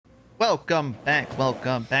Welcome back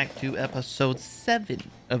to episode 7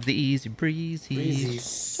 of the Easy Breezy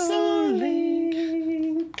Soul.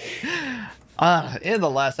 In the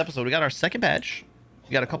last episode, we got our second badge.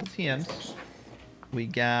 We got a couple TMs. We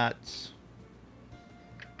got... That's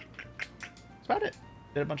about it.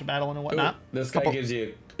 Did a bunch of battling and whatnot. Ooh, this guy gives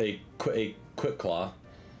you a quick claw.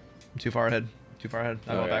 I'm too far ahead. I'm going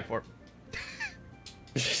Okay. back for it.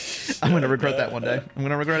 I'm going to regret that one day. I'm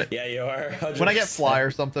going to regret it. Yeah, you are. 100%. When I get fly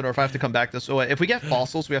or something, or if I have to come back this way. If we get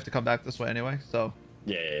fossils, we have to come back this way anyway, so...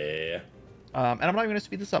 Yeah. And I'm not even going to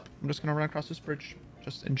speed this up. I'm just going to run across this bridge.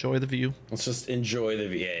 Just enjoy the view. Let's just enjoy the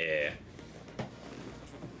view. Yeah.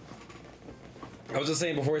 I was just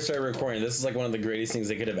saying before we started recording, this is like one of the greatest things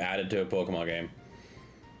they could have added to a Pokemon game.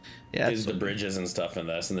 Yeah, Is the bridges and stuff in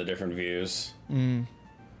this and the different views. Mm.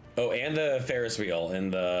 Oh, and the Ferris wheel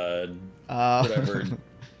in the whatever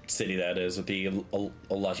city that is with the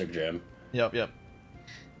electric gym. Yep.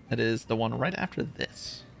 That is the one right after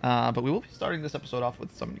this. But we will be starting this episode off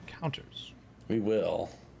with some encounters. We will.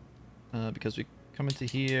 Because we come into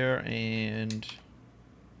here and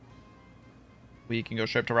we can go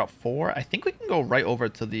straight to Route 4. I think we can go right over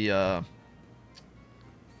to the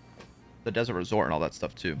Desert Resort and all that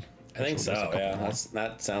stuff too. I think so, yeah. More.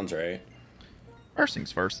 That sounds right. First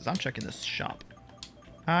things first is I'm checking this shop.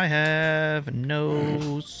 I have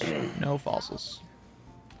no fossils.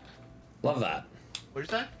 Love that.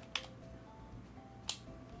 What'd you say?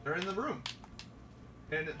 They're in the room.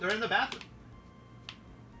 And they're in the bathroom.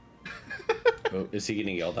 Oh, is he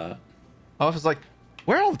getting yelled at? I was like,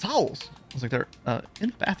 where are all the towels? I was like, they're in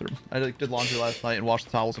the bathroom. I did laundry last night and washed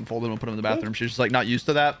the towels and folded them and put them in the bathroom. She's just like not used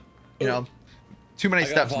to that. You know, too many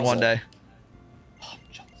steps in one day. Oh,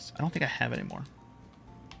 jealous. I don't think I have any more.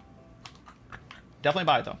 Definitely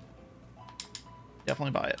buy it though.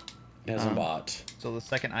 Definitely buy it. He hasn't bought. So the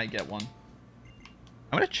second I get one,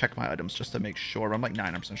 I'm gonna check my items just to make sure. I'm like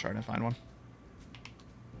 9% sure I didn't find one.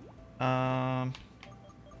 Yeah,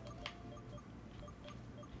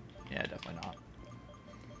 definitely not.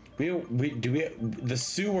 The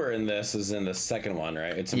sewer in this is in the second one,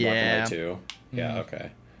 right? It's in Yeah. Black and White 2. Yeah,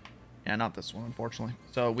 okay. Yeah, not this one, unfortunately.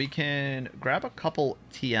 So we can grab a couple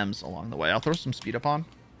TMs along the way. I'll throw some speed up on.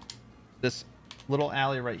 This little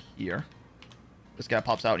alley right here. This guy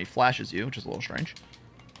pops out and he flashes you, which is a little strange.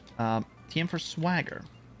 TM for swagger.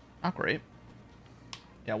 Not great.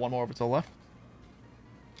 Yeah, one more over to the left.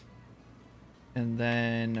 And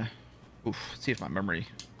then... Oof, let's see if my memory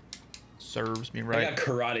serves me right. I got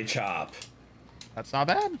karate chop. That's not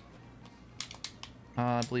bad.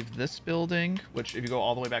 I believe this building, which if you go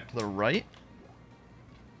all the way back to the right.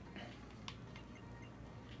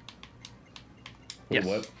 Yes.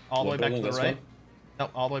 What? All the way What back to building, the this right. one? No,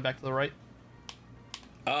 all the way back to the right.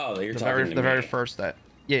 Oh, you're The talking to very me. first that.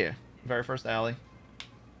 Yeah, very first alley.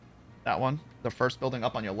 That one. The first building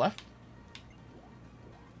up on your left.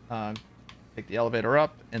 Take the elevator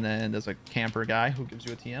up, and then there's a camper guy who gives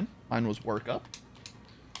you a TM. Mine was work up.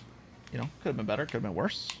 You know, could have been better, could have been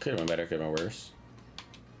worse. Could have been better, could have been worse.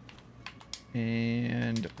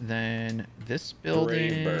 And then this building.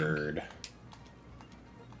 Brave Bird.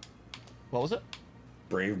 What was it?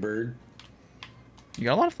 Brave Bird. You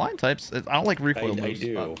got a lot of flying types. I don't like recoil I moves.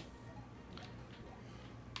 do. But...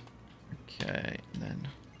 Okay, and then.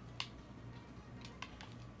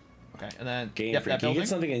 Okay, and then. Game Yep, Freak. that You building. get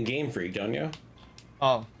something in Game Freak, don't you?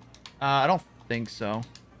 Oh, I don't think so.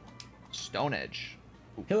 Stone Edge.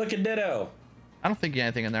 Hey, look at Ditto. I don't think you get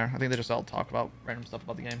anything in there. I think they just all talk about random stuff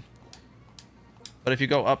about the game. But if you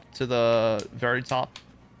go up to the very top,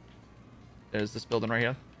 there's this building right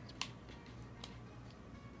here.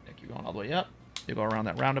 Yeah, keep going all the way up. You go around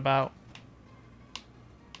that roundabout.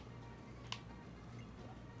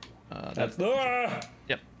 That's the.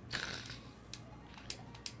 Yep.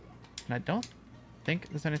 And I don't think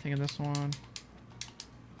there's anything in this one.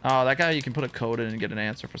 Oh, that guy you can put a code in and get an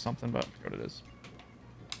answer for something, but I forget what it is.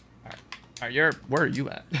 Alright, where are you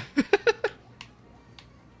at?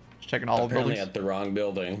 Just checking all the Apparently buildings. at the wrong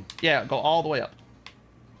building. Yeah, go all the way up.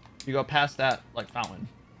 You go past that like fountain.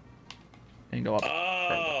 And you go up. Oh.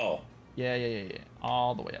 Further. Yeah.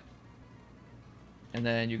 All the way up. And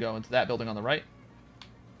then you go into that building on the right.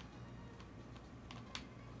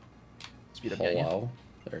 Speed up getting you. Hello.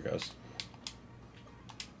 There it goes.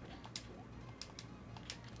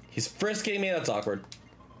 He's frisking me. That's awkward.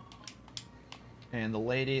 And the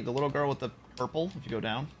lady, the little girl with the purple, if you go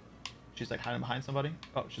down, she's like hiding behind somebody.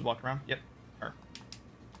 Oh, she's walking around. Yep, her.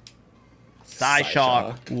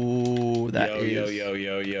 Psyshock. Ooh, that is. Yo.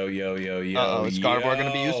 Uh-oh, is Gardevoir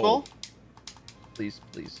gonna be useful? Please.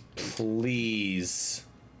 Please.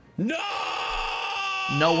 No!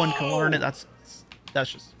 No one can learn it. That's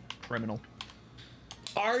just criminal.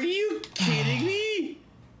 Are you kidding me?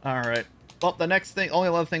 All right. Well, the next thing, only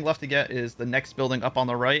other thing left to get is the next building up on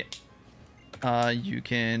the right. You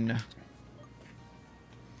can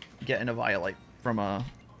get an Eviolite from a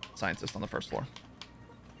scientist on the first floor.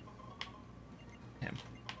 Him.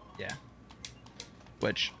 Yeah.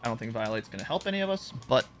 Which I don't think Violite's going to help any of us,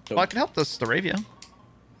 but Nope. well, it can help the Staravia.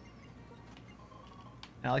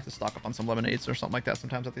 I like to stock up on some lemonades or something like that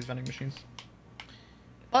sometimes at these vending machines.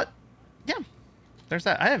 But, yeah. There's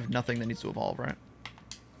that. I have nothing that needs to evolve, right?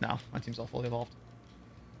 No, my team's all fully evolved.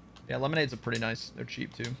 Yeah, lemonades are pretty nice. They're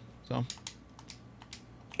cheap, too. So.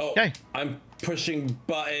 Oh, Okay. I'm pushing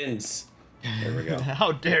buttons. There we go.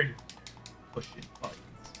 How dare you push your buttons?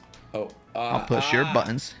 Oh, I'll push your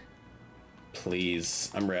buttons.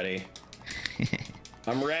 Please, I'm ready.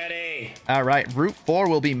 I'm ready. All right, Route 4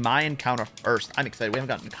 will be my encounter first. I'm excited. We haven't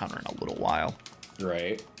gotten an encounter in a little while.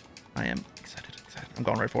 Right. I am excited. I'm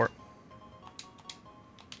going right for it.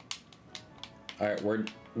 All right,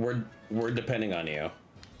 we're depending on you.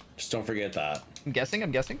 Just don't forget that. I'm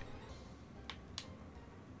guessing.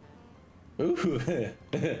 Ooh.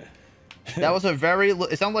 That was a very...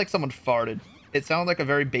 It sounded like someone farted. It sounded like a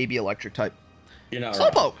very baby electric type. You're not wrong.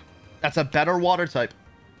 Slowpoke! That's a better water type.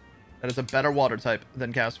 That is a better water type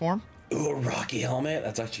than Castform. Ooh, a Rocky Helmet?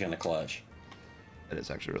 That's actually kind of clutch. That is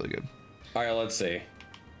actually really good. All right, let's see.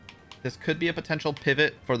 This could be a potential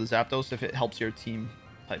pivot for the Zapdos if it helps your team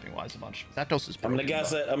typing-wise a bunch. Zapdos is I'm gonna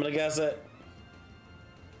guess it.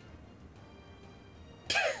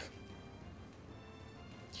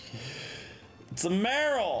 It's a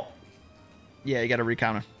Meryl. Yeah, you got to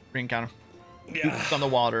re-encounter. Yeah. Oops, on the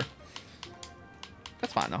water.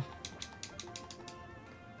 That's fine, though.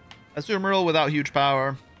 Azumarill without huge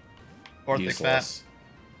power. Or thick fat.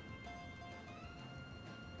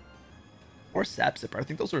 Or Sap Sipper. I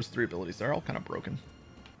think those are his 3 abilities. They're all kind of broken.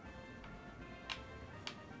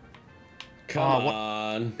 Come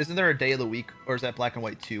on. Isn't there a day of the week, or is that Black and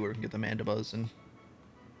White 2 where we can get the Mandibuzz and...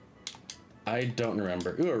 I don't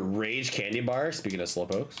remember. Ooh, a Rage Candy Bar, speaking of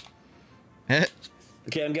Slowpokes.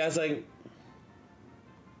 Okay, I'm guessing...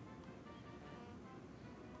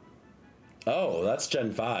 Oh, that's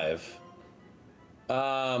Gen 5.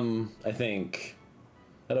 I think...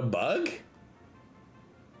 Is that a bug?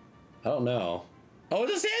 I don't know. Oh,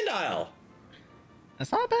 it's a Sandile!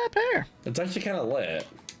 That's not a bad pair. It's actually kind of lit.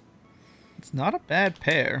 It's not a bad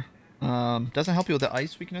pair. Doesn't help you with the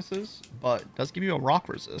ice weaknesses, but does give you a rock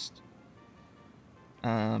resist.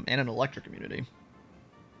 And an electric immunity.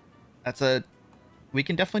 That's a... We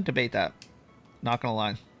can definitely debate that. Not gonna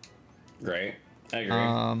lie. Great. I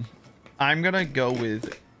agree. I'm gonna go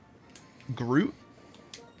with Groot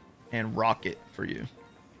and Rocket for you.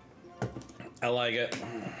 I like it.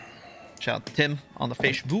 Shout out to Tim on the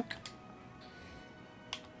Facebook.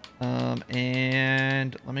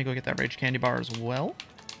 And let me go get that Rage Candy Bar as well.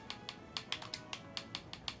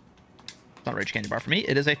 It's not a Rage Candy Bar for me.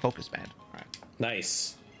 It is a Focus Band. All right.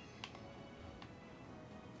 Nice.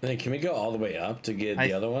 Then can we go all the way up to get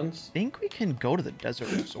the other ones? I think we can go to the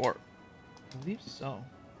Desert Resort. I believe so.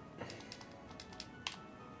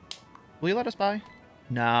 Will you let us by?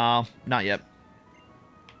 No, not yet.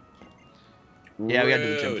 Yeah, we gotta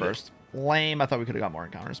do the gym first. Lame. I thought we could have got more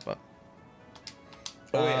encounters, but...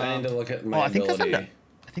 Oh, wait, I need to look at my ability. I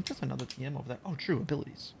think that's another TM over there. Oh, true.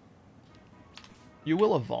 Abilities. You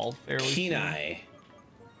will evolve fairly Kenai.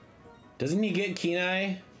 Doesn't he get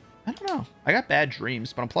Kenai? I don't know. I got Bad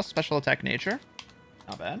Dreams, but I'm plus special attack nature.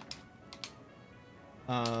 Not bad.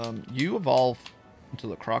 You evolve into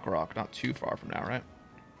the Krokorok not too far from now, right?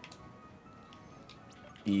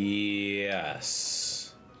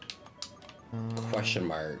 Yes. Question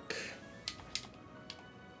mark.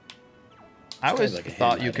 I always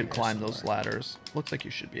thought you could climb those ladders. Looks like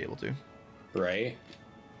you should be able to. Right?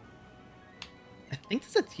 I think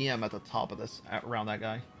there's a TM at the top of this, around that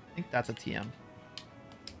guy. I think that's a TM.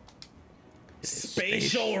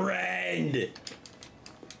 Spatial Rend!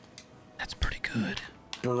 That's pretty good.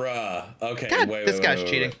 Bruh. Okay, God, wait, this guy's wait,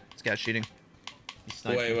 cheating. wait. This guy's cheating.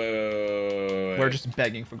 Wait. We're just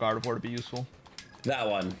begging for Gardevoir to be useful. That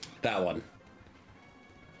one. That one.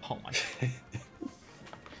 Oh my god.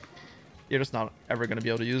 You're just not ever going to be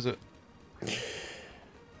able to use it.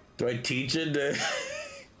 Do I teach it to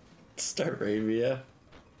Staravia?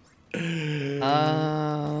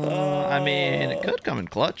 I mean, it could come in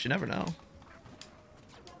clutch. You never know.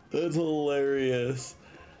 That's hilarious.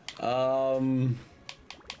 You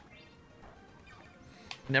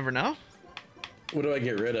never know. What do I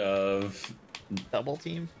get rid of? Double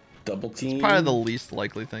team? Double team? It's probably the least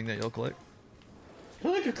likely thing that you'll click. I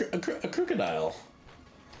like a crocodile.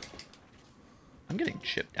 I'm getting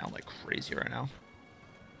chipped down like crazy right now.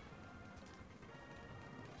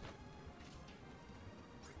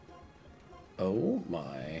 Oh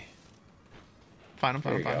my. Fine, I'm fine,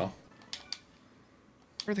 There I'm you fine. go.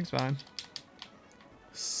 Everything's fine.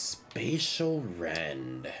 Spatial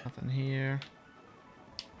rend. Nothing here.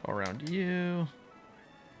 Go around you.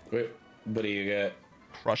 Wait, what do you get?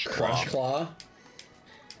 Crush Claw. Crush Claw?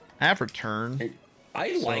 I have Return.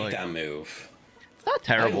 I So, like that move. It's not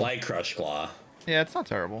terrible. I like Crush Claw. Yeah, it's not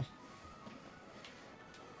terrible.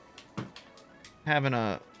 Having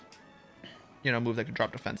a, move that can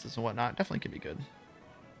drop defenses and whatnot definitely can be good.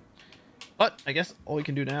 But I guess all we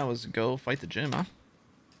can do now is go fight the gym, huh?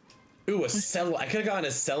 Ooh, a Celebi. I could have gotten a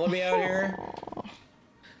Celebi out here.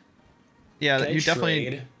 Yeah, Can I you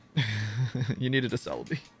definitely trade? you needed a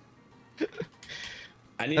Celebi.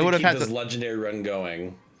 I need I to would've keep had this to- legendary run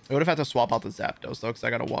going. I would have had to swap out the Zapdos though, because I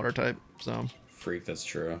got a water type, so Freak, that's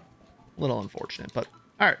true. a little unfortunate. But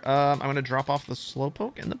all right, I'm gonna drop off the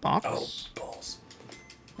Slowpoke and the box. Oh, balls.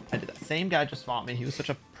 I did that. Same guy just fought me. He was such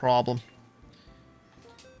a problem.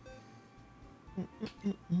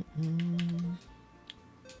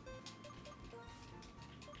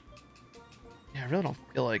 Yeah, I really don't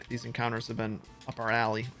feel like these encounters have been up our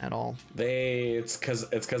alley at all. It's cause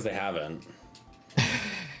they haven't.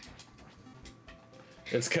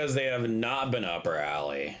 It's cause they have not been up our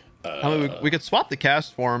alley. I mean, we could swap the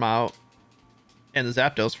cast form out and the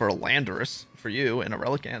Zapdos for a Landorus for you and a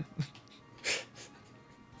Relicanth.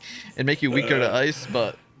 And make you weaker to ice,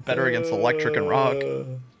 but better against electric and rock.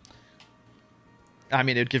 I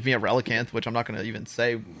mean, it'd give me a Relicanth, which I'm not going to even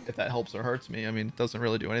say if that helps or hurts me. I mean, it doesn't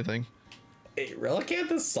really do anything. Hey,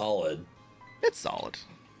 Relicanth is solid. It's solid.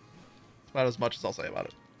 About as much as I'll say about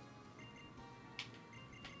it.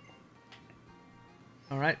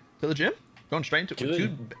 All right, to the gym. Going straight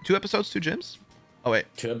into two episodes, 2 gyms. Oh wait.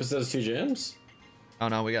 2 episodes, 2 gyms? Oh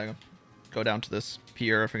no, we gotta go down to this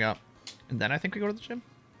pier. I forgot. And then I think we go to the gym.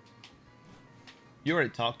 You already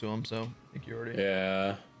talked to him, so I think you already.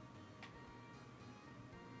 Yeah.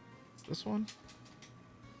 It's this one.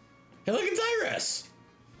 Hey, look, it's Iris.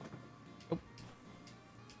 Oh.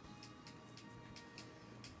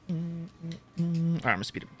 All right, I'm gonna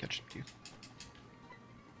speed up and catch up to you.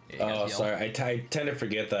 Yeah, you Oh, guys yell. sorry. I tend to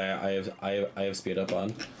forget that I have speed up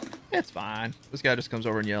on. It's fine. This guy just comes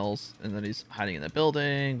over and yells, and then he's hiding in the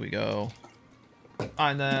building. We go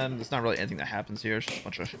find them. There's not really anything that happens here. It's just a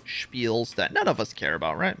bunch of spiels that none of us care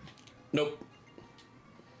about, right? Nope.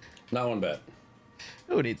 Not one bit.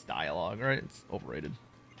 Who needs dialogue, right? It's overrated.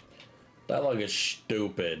 Dialogue is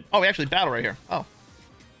stupid. Oh, we actually battle right here. Oh.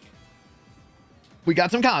 We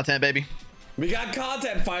got some content, baby. We got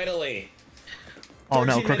content finally. Oh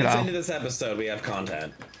no, 13 minutes Crocodile. into this episode, we have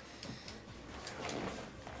content.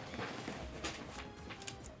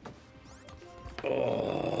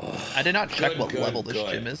 Oh, I did not check Good, what good, level this good.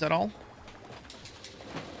 gym is at all.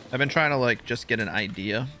 I've been trying to like just get an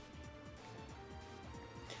idea.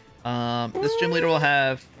 This gym leader will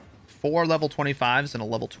have 4 level 25s and a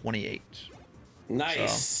level 28.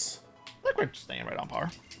 nice. I think we're staying right on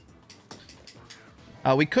par.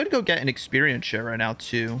 We could go get an experience share right now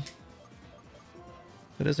too.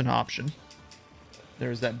 That is an option.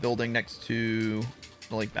 There's that building next to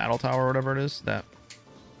the like battle tower or whatever it is that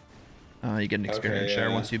you get an experience Okay, share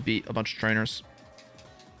yeah. once you beat a bunch of trainers.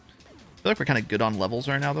 I feel like we're kind of good on levels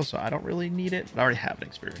right now though, so I don't really need it. But I already have an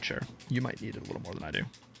experience share. You might need it a little more than I do.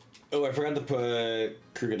 Oh, I forgot to put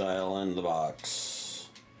Crocodile in the box.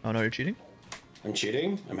 Oh no, you're cheating? I'm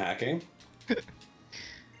cheating. I'm hacking.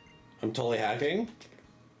 I'm totally hacking.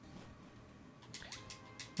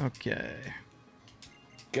 Okay.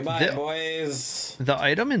 Goodbye, The- boys. The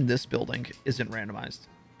item in this building isn't randomized.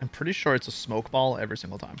 I'm pretty sure it's a smoke ball every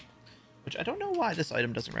single time. Which I don't know why this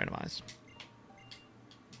item doesn't randomize.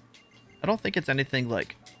 I don't think it's anything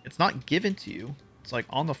like... It's not given to you. It's like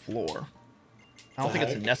on the floor. I don't think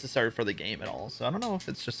it's heck? necessary for the game at all. So I don't know if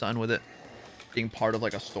it's just something with it being part of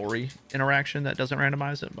like a story interaction that doesn't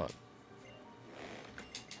randomize it, but...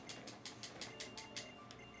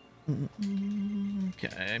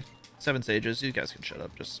 Okay. 7 sages. You guys can shut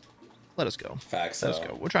up. Just let us go. Facts, Let us though.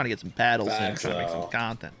 go. We're trying to get some battles in. We're Facts, trying to make some though.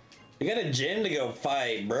 content. We got a gym to go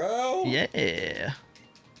fight, bro. Yeah.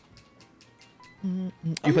 You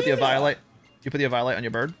I'm put the in Eviolite. You put the Eviolite on your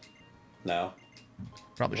bird? No.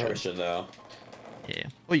 Probably Probably should. should though. Yeah.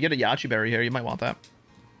 Oh, you get a Yachi berry here. You might want that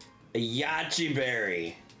A Yachi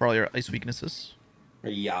berry. for all your ice weaknesses. Or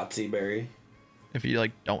Yahtzee berry. If you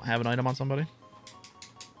like don't have an item on somebody.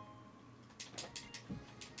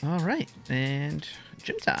 All right, and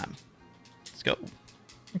gym time. Let's go.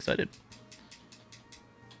 Excited.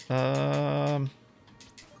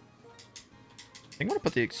 I'm going to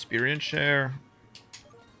put the experience share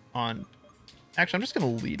on... Actually, I'm just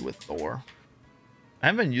going to lead with Thor. I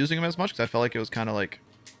haven't been using him as much because I felt like it was kind of like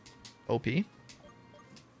OP.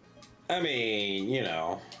 I mean, you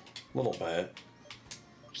know, a little bit.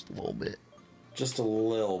 Just a little bit. Just a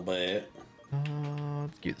little bit.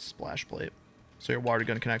 Let's give you the splash plate. So your water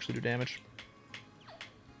gun can actually do damage.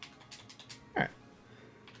 Alright.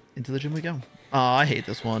 Into the gym we go. I hate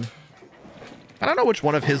this one. I don't know which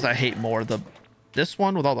one of his I hate more. This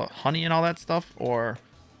one with all the honey and all that stuff, or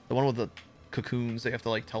the one with the cocoons they have to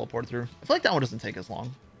like teleport through. I feel like that one doesn't take as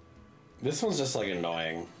long. This one's just like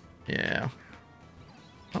annoying. Yeah.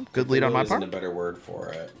 Oh, good lead on my part. Isn't a better word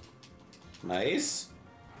for it. Nice.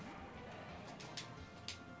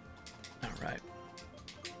 Alright.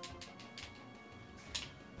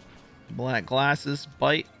 Black glasses,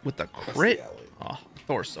 bite with the crit. Oh,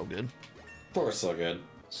 Thor's so good. Thor's so good.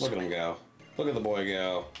 Look at him go. Look at the boy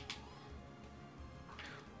go.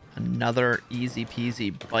 Another easy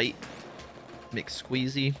peasy bite.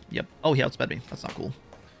 McSqueezy. Yep. Oh, he outsped me. That's not cool.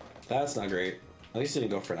 That's not great. At least he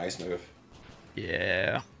didn't go for an ice move.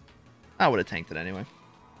 Yeah. I would have tanked it anyway.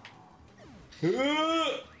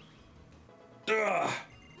 Ugh.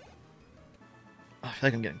 I feel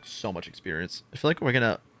like I'm getting so much experience. I feel like we're going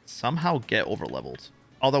to somehow get over leveled.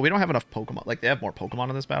 Although we don't have enough Pokemon. Like, they have more Pokemon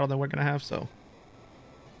in this battle than we're going to have, so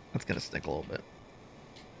that's going to stink a little bit.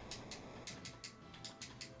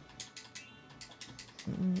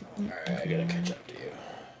 Alright, I gotta catch up to you.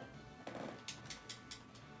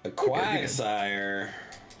 A Quagsire.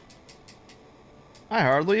 I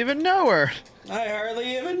hardly even know her. I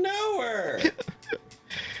hardly even know her.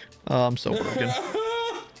 Oh, I'm so broken.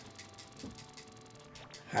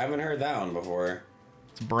 Haven't heard that one before.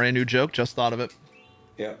 It's a brand new joke. Just thought of it.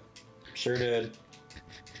 Yep, sure did.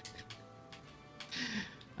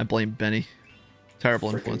 I blame Benny. Terrible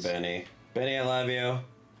Frickin' influence. Benny. Benny, I love you.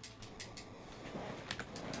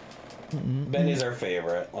 Benny's our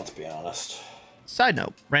favorite, let's be honest. Side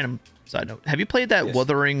note, random side note. Have you played that Yes.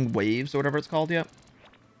 Wuthering Waves or whatever it's called yet?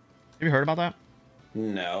 Have you heard about that?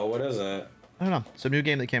 No, what is it? I don't know. It's a new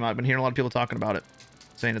game that came out. I've been hearing a lot of people talking about it,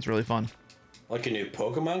 saying it's really fun. Like a new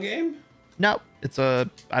Pokemon game? No, it's a...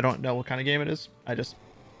 I don't know what kind of game it is.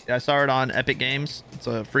 I saw it on Epic Games. It's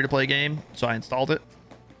a free-to-play game, so I installed it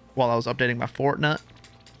while I was updating my Fortnite.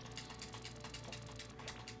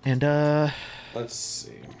 And, Let's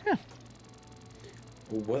see. yeah.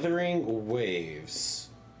 Wuthering Waves.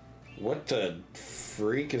 What the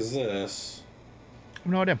freak is this? I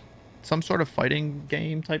have no idea. Some sort of fighting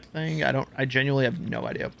game type thing. I genuinely have no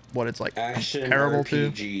idea what it's like Action comparable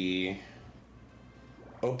RPG.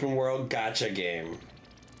 Open world gacha game.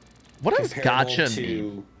 What does Comparable gacha to...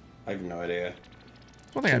 mean? I have no idea.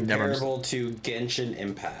 One thing I've never understood. Comparable to Genshin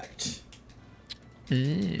Impact.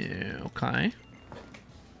 Okay.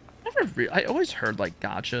 I always heard like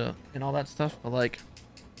gacha and all that stuff, but like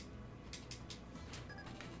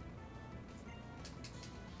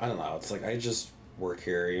I don't know. It's like I just work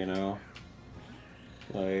here, you know.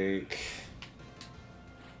 Like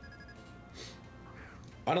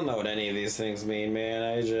I don't know what any of these things mean, man.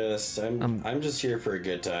 I'm just here for a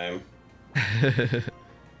good time.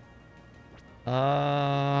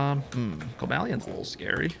 Cobalion's a little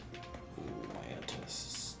scary. Ooh,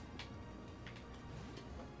 Mantis.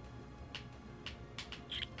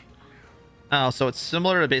 Oh, so it's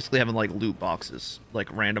similar to basically having like loot boxes, like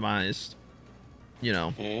randomized, you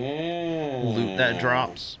know, loot that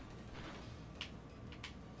drops.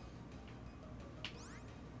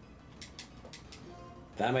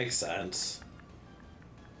 That makes sense.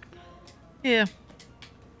 Yeah.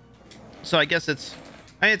 So I guess it's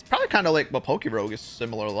probably kind of like what Pokerogue is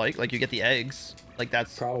similar like you get the eggs. Like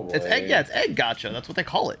that's Probably. it's egg, yeah, it's egg gacha. That's what they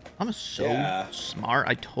call it. I'm so Yeah. smart.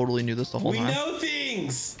 I totally knew this the whole We time. know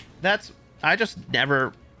things. I just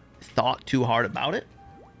never thought too hard about it,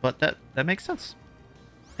 but that makes sense.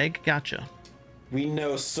 Egg gacha. We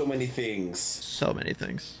know so many things. So many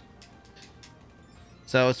things.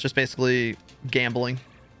 So it's just basically gambling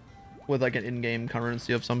with like an in-game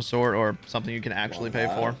currency of some sort or something you can actually Love pay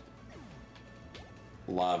that. for.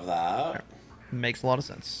 Love that. Makes a lot of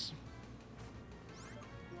sense.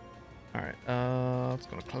 Alright, let's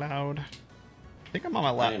go to Cloud. I think I'm on my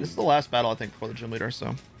last. This is the last battle, I think, before the gym leader,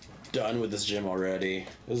 so. Done with this gym already.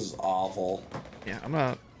 This is awful. Yeah, I'm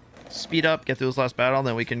gonna speed up, get through this last battle, and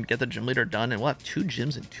then we can get the gym leader done, and we'll have 2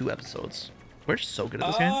 gyms in 2 episodes. We're so good at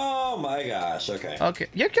this game. Oh my gosh, okay. Okay,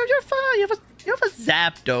 you're fine. You have a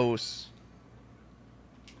Zapdos.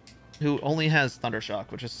 Who only has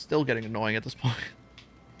Thundershock, which is still getting annoying at this point.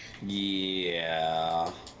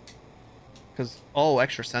 Yeah. Because,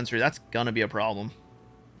 extra sensory, that's gonna be a problem.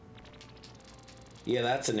 Yeah,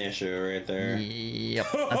 that's an issue right there. Yep.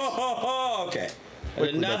 That's Okay.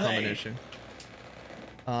 quickly become an Nothing. issue.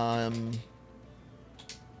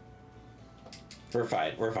 We're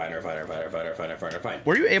fine. We're fine. We're fine. We're fine. We're fine. We're fine. We're fine. We're fine.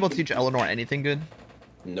 Were you able to teach Eleanor anything good?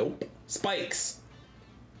 Nope. Spikes.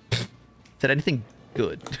 Said anything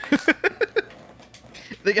good?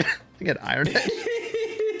 They get Iron Head.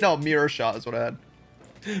 No, Mirror Shot is what I had.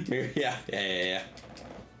 Yeah.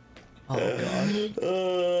 Oh gosh.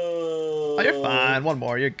 Oh, Oh, you're fine. One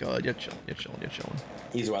more. You're good. You're chilling. You're chilling. You're chilling.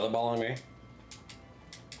 He's weather balling me.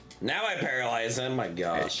 Now I paralyze him. My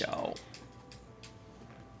gosh. There you go.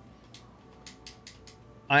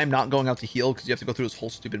 I am not going out to heal because you have to go through this whole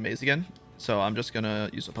stupid maze again. So I'm just gonna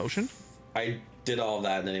use a potion. I did all of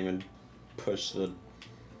that and didn't even push the.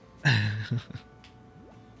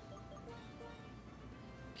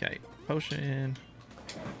 Okay, potion.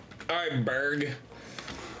 All right, Berg.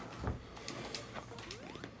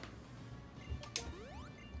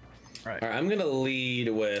 All right. All right, I'm gonna lead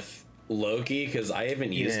with Loki because I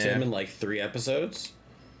haven't used him in like 3 episodes.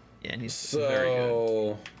 Yeah, and he's very good.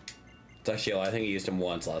 So it's actually, I think I used him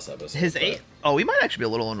once last episode. His but- 8. Oh, we might actually be a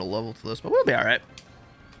little under level to this, but we'll be all right.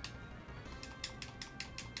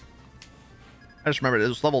 I just remembered it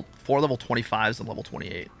was level 4, level 25s, and level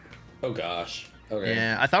 28. Oh gosh. Okay.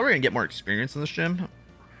 Yeah, I thought we were gonna get more experience in this gym.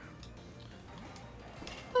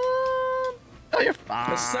 Oh, you're fine.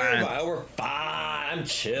 We're fine. I'm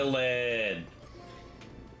chilling.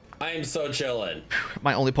 I am so chilling.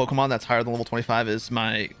 My only Pokemon that's higher than level 25 is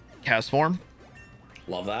my Castform.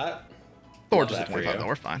 Love that. Thor Love just that at for 25 you. though.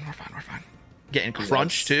 We're fine. We're fine. We're fine. Getting He's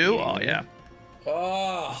crunched too. Oh outspeeding. yeah.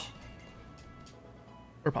 Oh.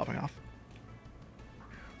 We're popping off.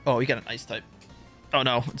 Oh, we got an ice type. Oh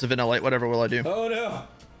no, it's a Vanillite. Whatever will I do? Oh no.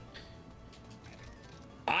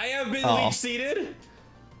 I have been Oh. leech seated.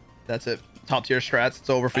 That's it. Top tier strats. It's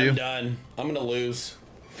over for I'm you. done. I'm gonna lose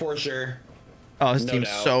for sure. Oh, his No team's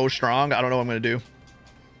doubt. so strong. I don't know what I'm gonna do.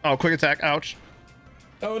 Oh, quick attack. Ouch.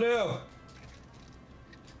 Oh no.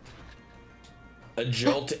 A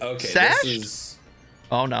jolt. Okay. Sashed? This is.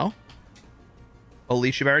 Oh no. Oh,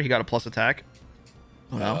 Leechy Berry. He got a plus attack.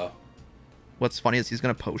 Oh no. Uh, What's funny is he's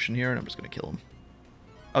gonna potion here, and I'm just gonna kill him.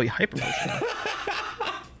 Oh, he hyper potion.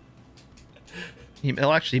 He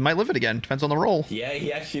might live it again. Depends on the roll. yeah,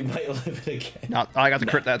 he actually might live it again. No, I got the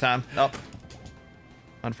crit that time. Nope.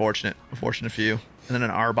 Unfortunate. Unfortunate for you. And then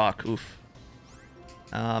an Arbok. Oof.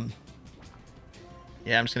 Yeah,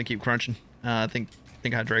 I'm just gonna keep crunching. I think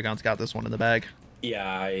Hydreigon's got this one in the bag. Yeah,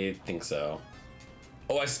 I think so.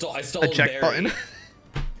 Oh, I stole A his check berry. button.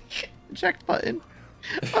 Check button.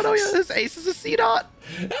 Oh no, yeah, this ace is a C-dot.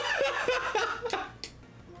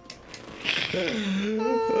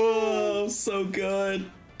 Oh, so good.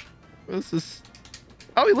 This is.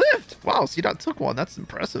 Oh, he lived. Wow, C-dot took one. That's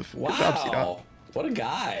impressive. Good job, C-dot. Wow. What a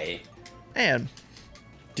guy. Man,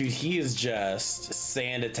 Dude, he is just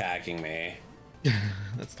sand attacking me.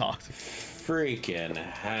 that's toxic. Freaking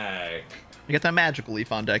heck. You get that magical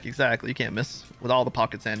leaf on deck. Exactly. You can't miss with all the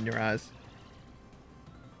pocket sand in your eyes.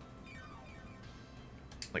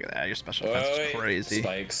 Look at that. Your special defense is crazy.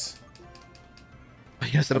 Spikes.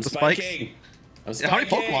 You gotta set up the spikes. Spiking. I'm Yeah, how many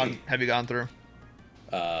spiking. Pokemon have you gone through?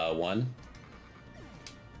 1.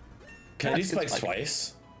 Can I do That's good spikes spiking.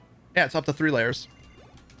 twice? Yeah, it's up to 3 layers.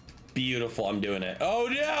 Beautiful. I'm doing it. Oh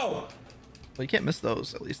no. Well, you can't miss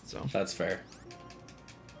those at least. So That's fair.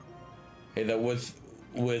 Hey, that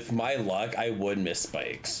with my luck, I would miss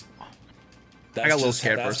spikes. That's I got a little just-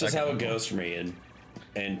 scared for a That's just how second. it goes for me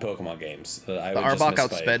in Pokemon games. I the would just Arbok miss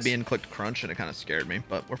outsped spikes. me and clicked crunch, and it kind of scared me.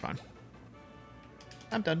 But we're fine.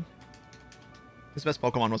 I'm done. His best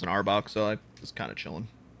Pokemon was an Arbok, so I was kind of chilling.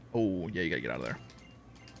 Oh yeah, you gotta get out of there.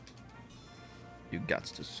 You got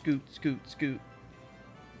to scoot, scoot, scoot.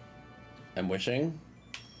 I'm wishing.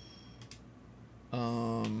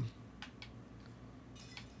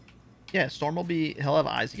 Yeah, Storm will be. He'll have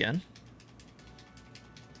eyes again.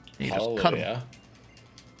 And you just cut him.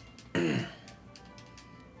 Hallelujah.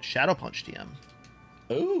 Shadow Punch TM.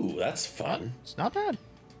 Ooh, that's fun. It's not bad.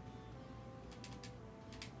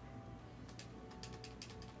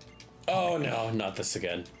 Oh no, not this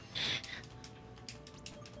again.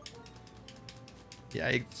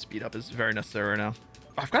 Yeah, speed up is very necessary right now.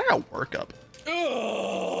 I've got a workup.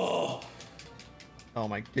 Oh. Oh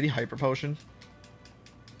my! Did he hyper potion?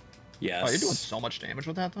 Yes. Oh, you're doing so much damage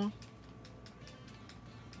with that though.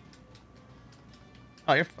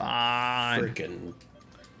 Oh, you're fine. Freaking.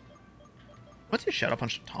 What's your Shadow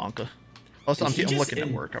Punch Tonka? Oh, so I'm Did he just looking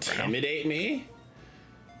at workup right now. Intimidate me?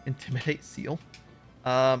 Intimidate Seal.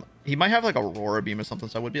 He might have like Aurora Beam or something,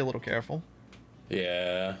 so I would be a little careful.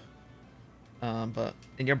 Yeah. But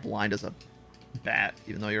and you're blind as a bat,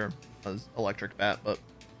 even though you're an electric bat, but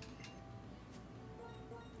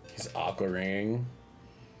He's aqua ringing.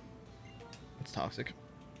 it's toxic.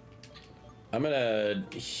 I'm gonna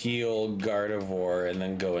heal Gardevoir and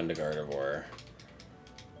then go into Gardevoir.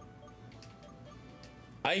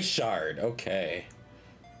 Ice Shard, okay.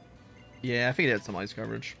 Yeah, I think it had some ice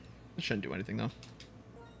coverage. It shouldn't do anything, though.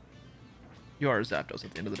 You are Zapdos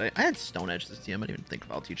at the end of the day. I had Stone Edge this TM. I didn't even think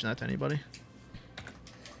about teaching that to anybody.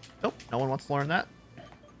 Nope, no one wants to learn that.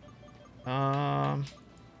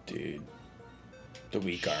 Dude. The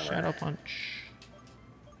weak armor. Shadow Punch.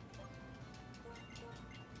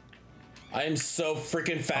 I am so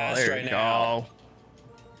freaking fast There right you now. go.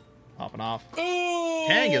 Popping off. Ooh!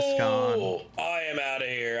 Kangaskhan. I am out of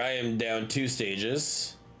here. I am down 2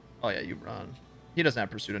 stages. Oh, yeah, you run. He doesn't have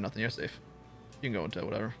Pursuit or nothing. You're safe. You can go into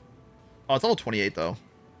whatever. Oh, it's level 28, though.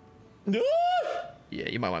 Yeah,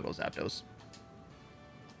 you might want to go Zapdos.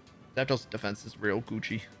 Zapdos' defense is real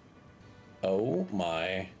Gucci. Oh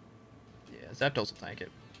my. Yeah, Zapdos will tank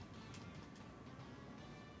it.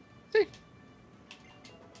 See?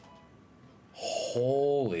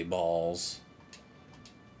 Holy balls.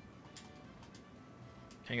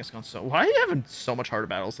 Kangaskhan, so why are you having so much harder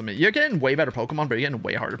battles than me? You're getting way better Pokemon, but you're getting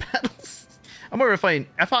way harder battles. I'm over fighting.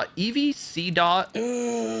 I fought Eevee, Seedot,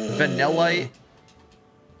 Vanillite,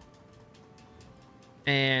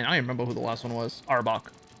 and I don't even remember who the last one was. Arbok.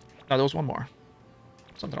 No, there was one more.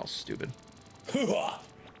 Something else stupid. And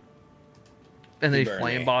then he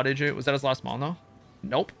flame botted you. Was that his last mon though?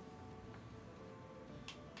 Nope.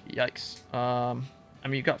 Yikes. I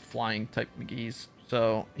mean, you got flying type McGee's,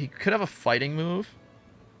 so he could have a fighting move.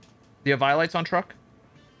 Do you have Violites on truck?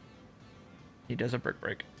 He does a Brick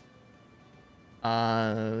Break.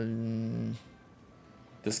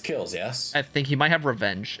 This kills, yes? I think he might have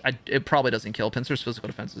Revenge. It probably doesn't kill. Pinsir's physical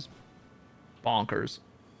defense is bonkers.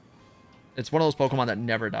 It's one of those Pokemon that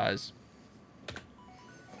never dies.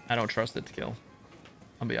 I don't trust it to kill.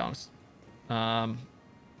 I'll be honest.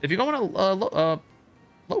 If you're going to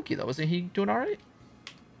Loki, though, isn't he doing all right?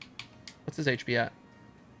 What's his HP at?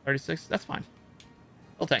 36? That's fine.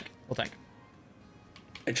 He'll tank. He'll tank.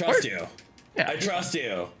 I trust you. Yeah. I trust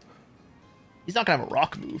you. He's not going to have a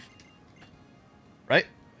rock move. Right?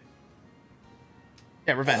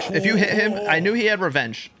 Yeah, Revenge. If you hit him, I knew he had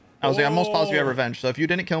Revenge. I was like, I'm most positive you had Revenge. So if you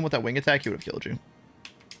didn't kill him with that wing attack, he would have killed you.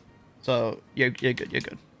 So, you're good. You're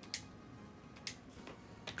good.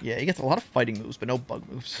 Yeah, he gets a lot of fighting moves, but no bug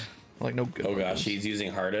moves. Like, no good Oh gosh, moves. he's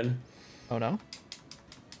using Harden. Oh, no?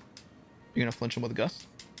 You're going to flinch him with a Gust?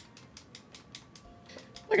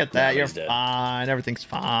 Look at that. No, You're he's dead. fine. Everything's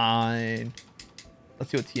fine.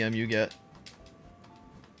 Let's see what TM you get.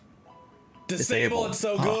 Disable, it's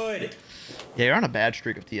so good. Yeah, you're on a bad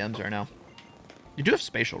streak of TMs right now. You do have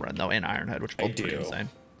Spatial Rend, though, and Ironhead, which are both pretty do. insane.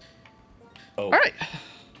 Oh. All right.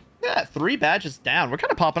 Yeah, 3 badges down. We're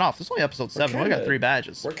kind of popping off. This is only episode 7. We got 3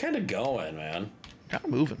 badges. We're kind of going, man. Kind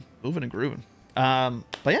of moving and grooving. But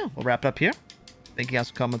yeah, we'll wrap it up here. Thank you guys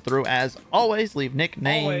for coming through. As always, leave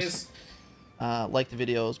nicknames. Always. Like the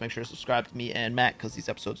videos. Make sure to subscribe to me and Matt, because these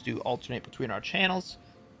episodes do alternate between our channels.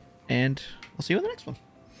 And I'll see you in the next one.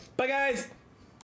 Bye, guys.